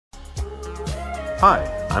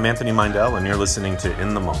Hi, I'm Anthony Mindell, and you're listening to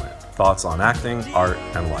In the Moment, thoughts on acting, art,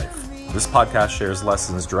 and life. This podcast shares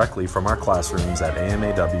lessons directly from our classrooms at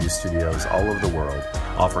AMAW studios all over the world,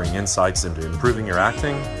 offering insights into improving your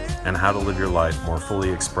acting and how to live your life more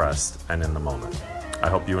fully expressed and in the moment. I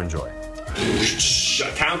hope you enjoy.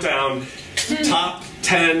 Countdown, top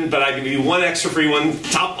 10, but I give you one extra free one,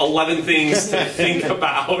 top 11 things to think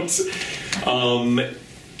about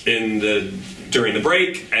during the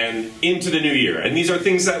break and into the new year. And these are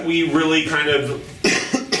things that we really kind of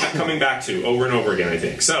kept coming back to over and over again, I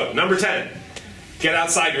think. So, number 10, get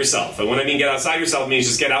outside yourself. And when I mean get outside yourself, it means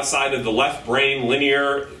just get outside of the left brain,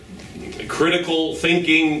 linear, critical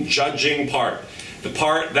thinking, judging part. The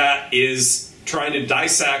part that is trying to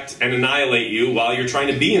dissect and annihilate you while you're trying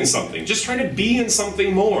to be in something. Just try to be in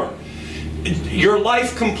something more. Your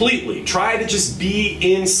life completely. Try to just be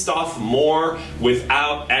in stuff more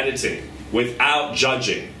without editing, without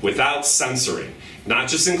judging, without censoring. Not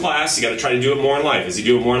just in class, you got to try to do it more in life. As you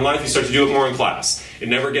do it more in life, you start to do it more in class. It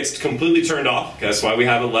never gets completely turned off. That's why we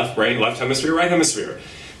have a left brain, left hemisphere, right hemisphere.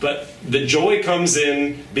 But the joy comes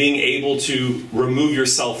in being able to remove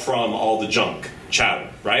yourself from all the junk, chatter,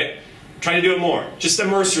 right? Try to do it more. Just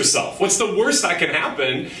immerse yourself. What's the worst that can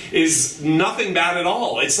happen is nothing bad at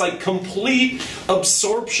all. It's like complete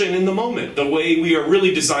absorption in the moment, the way we are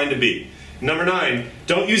really designed to be. Number 9,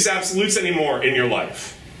 don't use absolutes anymore in your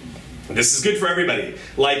life. This is good for everybody.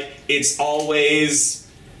 Like, it's always ...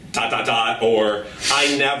 or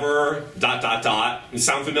I never ...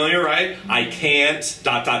 Sound familiar, right? I can't ...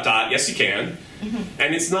 Yes, you can.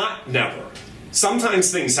 And it's not never.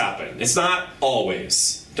 Sometimes things happen. It's not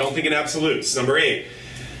always. Don't think in absolutes. Number 8.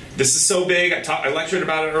 This is so big. I lectured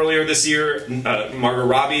about it earlier this year. Margot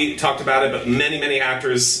Robbie talked about it, but many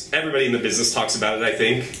actors, everybody in the business talks about it, I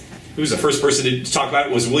think. Who was the first person to talk about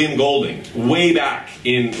it was William Golding, way back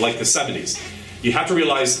in like the 70s. You have to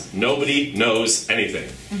realize nobody knows anything.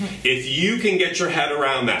 If you can get your head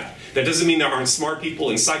around that, that doesn't mean there aren't smart people,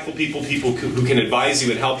 insightful people, people who can advise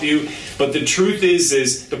you and help you. But the truth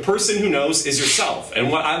is the person who knows is yourself. And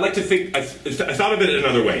what I like to think, I thought of it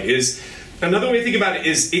another way, is another way to think about it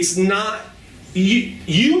is it's not,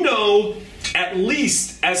 you know at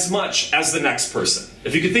least as much as the next person.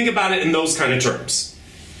 If you could think about it in those kind of terms.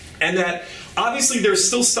 And that obviously there's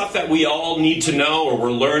still stuff that we all need to know, or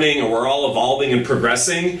we're learning, or we're all evolving and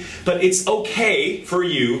progressing, but it's okay for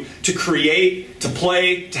you to create, to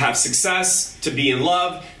play, to have success, to be in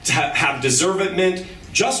love, to have deservement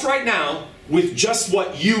just right now with just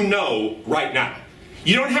what you know right now.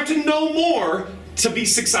 You don't have to know more to be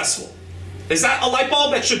successful. Is that a light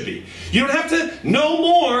bulb? That should be. You don't have to know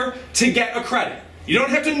more to get a credit. You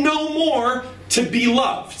don't have to know more to be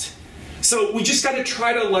loved. So we just got to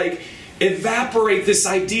try to like evaporate this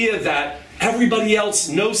idea that everybody else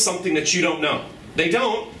knows something that you don't know. They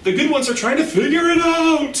don't. The good ones are trying to figure it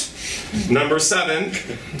out. Number 7.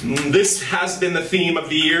 This has been the theme of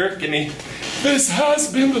the year. This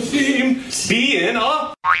has been the theme. Being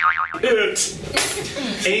a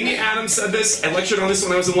it. Amy Adams said this. I lectured on this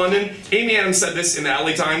when I was in London. Amy Adams said this in the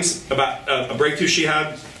LA Times about a breakthrough she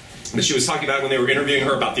had. That she was talking about when they were interviewing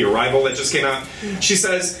her about The Arrival that just came out. She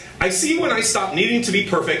says, I see when I stopped needing to be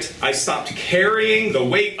perfect, I stopped carrying the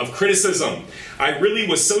weight of criticism. I really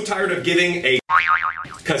was so tired of giving a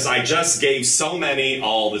because I just gave so many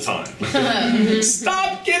all the time.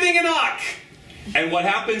 Stop giving an uck! And what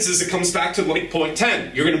happens is it comes back to like point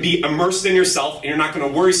 10. You're going to be immersed in yourself and you're not going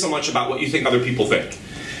to worry so much about what you think other people think.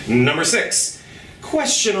 Number 6,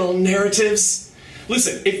 question all narratives.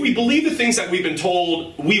 Listen, if we believe the things that we've been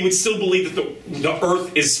told, we would still believe that the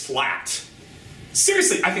earth is flat.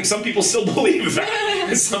 Seriously, I think some people still believe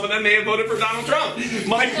that. Some of them may have voted for Donald Trump.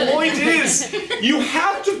 My point is, you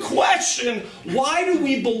have to question, why do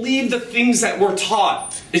we believe the things that we're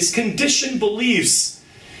taught? It's conditioned beliefs.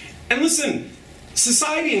 And listen,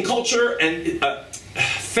 society and culture and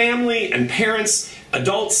family and parents,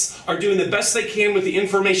 adults are doing the best they can with the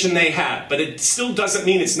information they have, but it still doesn't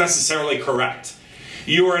mean it's necessarily correct.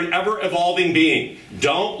 You are an ever-evolving being.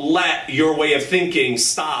 Don't let your way of thinking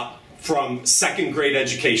stop from second-grade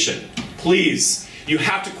education. Please. You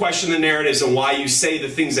have to question the narratives and why you say the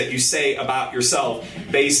things that you say about yourself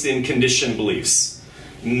based in conditioned beliefs.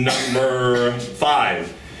 Number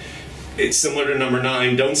 5. It's similar to number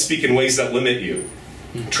 9. Don't speak in ways that limit you.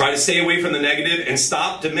 Try to stay away from the negative and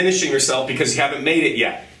stop diminishing yourself because you haven't made it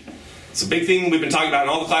yet. It's a big thing we've been talking about in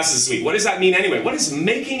all the classes this week. What does that mean anyway? What does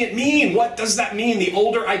making it mean? What does that mean? The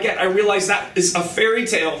older I get, I realize that is a fairy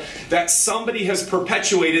tale that somebody has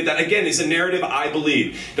perpetuated that, again, is a narrative I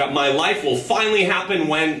believe. That my life will finally happen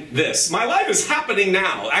when this. My life is happening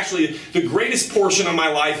now. Actually, the greatest portion of my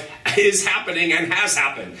life is happening and has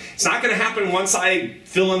happened. It's not going to happen once I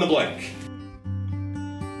fill in the blank.